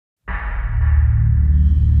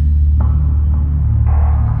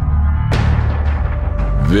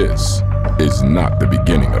This is not the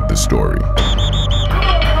beginning of the story,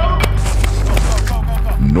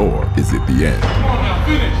 nor is it the end.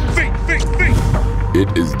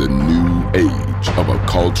 It is the new age of a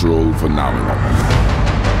cultural phenomenon.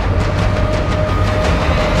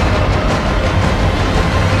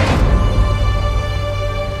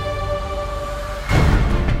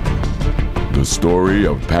 The story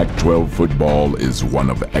of Pac-12 football is one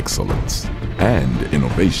of excellence and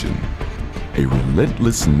innovation. A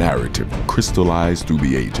relentless narrative crystallized through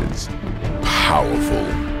the ages. Powerful,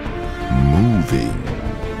 moving,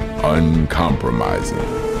 uncompromising.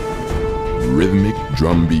 Rhythmic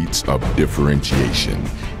drumbeats of differentiation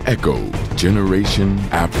echoed generation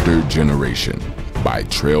after generation by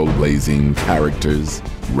trailblazing characters,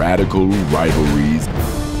 radical rivalries,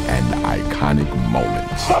 and iconic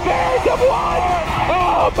moments. The Bears have won!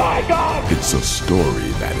 Oh my God! It's a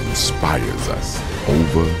story that inspires us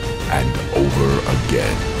over and over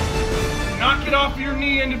again. Knock it off your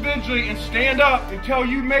knee individually and stand up until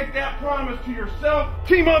you make that promise to yourself.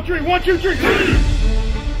 Team on three, 1, 2, 3.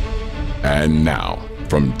 And now,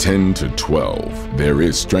 from 10 to 12, there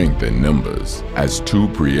is strength in numbers as two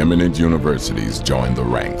preeminent universities join the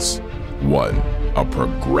ranks. One, a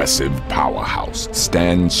progressive powerhouse,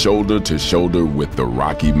 stands shoulder to shoulder with the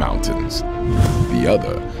Rocky Mountains. The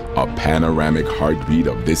other, a panoramic heartbeat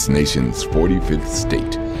of this nation's 45th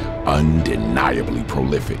state, undeniably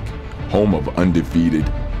prolific, home of undefeated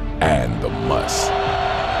and the must.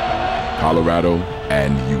 Colorado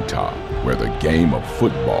and Utah, where the game of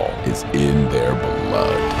football is in their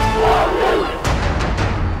blood.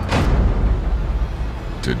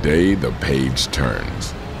 Today, the page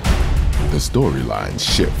turns. The storylines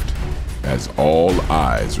shift as all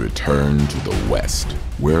eyes return to the West,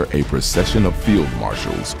 where a procession of field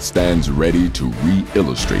marshals stands ready to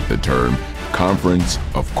re-illustrate the term Conference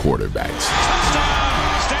of Quarterbacks.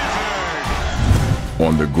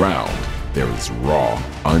 On the ground, there is raw,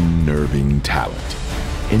 unnerving talent,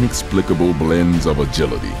 inexplicable blends of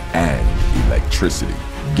agility and electricity,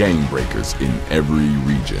 game breakers in every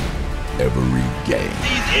region, every game.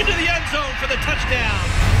 He's into the end zone for the touchdown.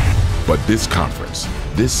 But this conference,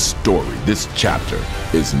 this story, this chapter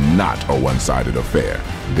is not a one-sided affair.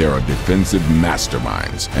 There are defensive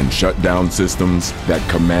masterminds and shutdown systems that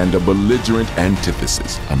command a belligerent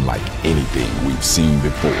antithesis unlike anything we've seen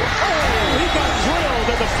before. Oh, he got drilled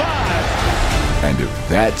at the 5. And if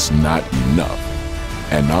that's not enough,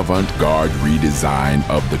 an avant-garde redesign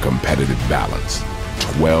of the competitive balance.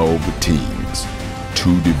 12 teams,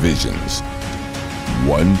 2 divisions,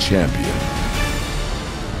 1 champion,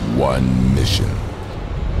 1 mission.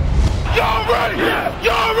 Y'all ready? Yeah.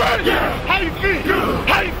 Y'all ready? Yeah. How you feel? Good.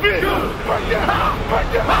 How you feel? Good. Break it up.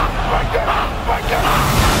 Break it up. Break it up. Break it up.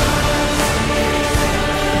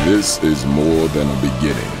 This is more than a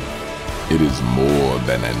beginning. It is more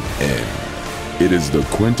than an end. It is the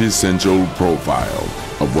quintessential profile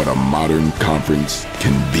of what a modern conference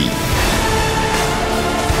can be.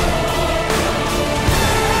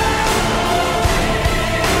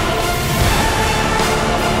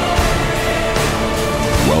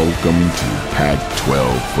 Welcome to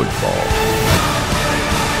Pac-12 football.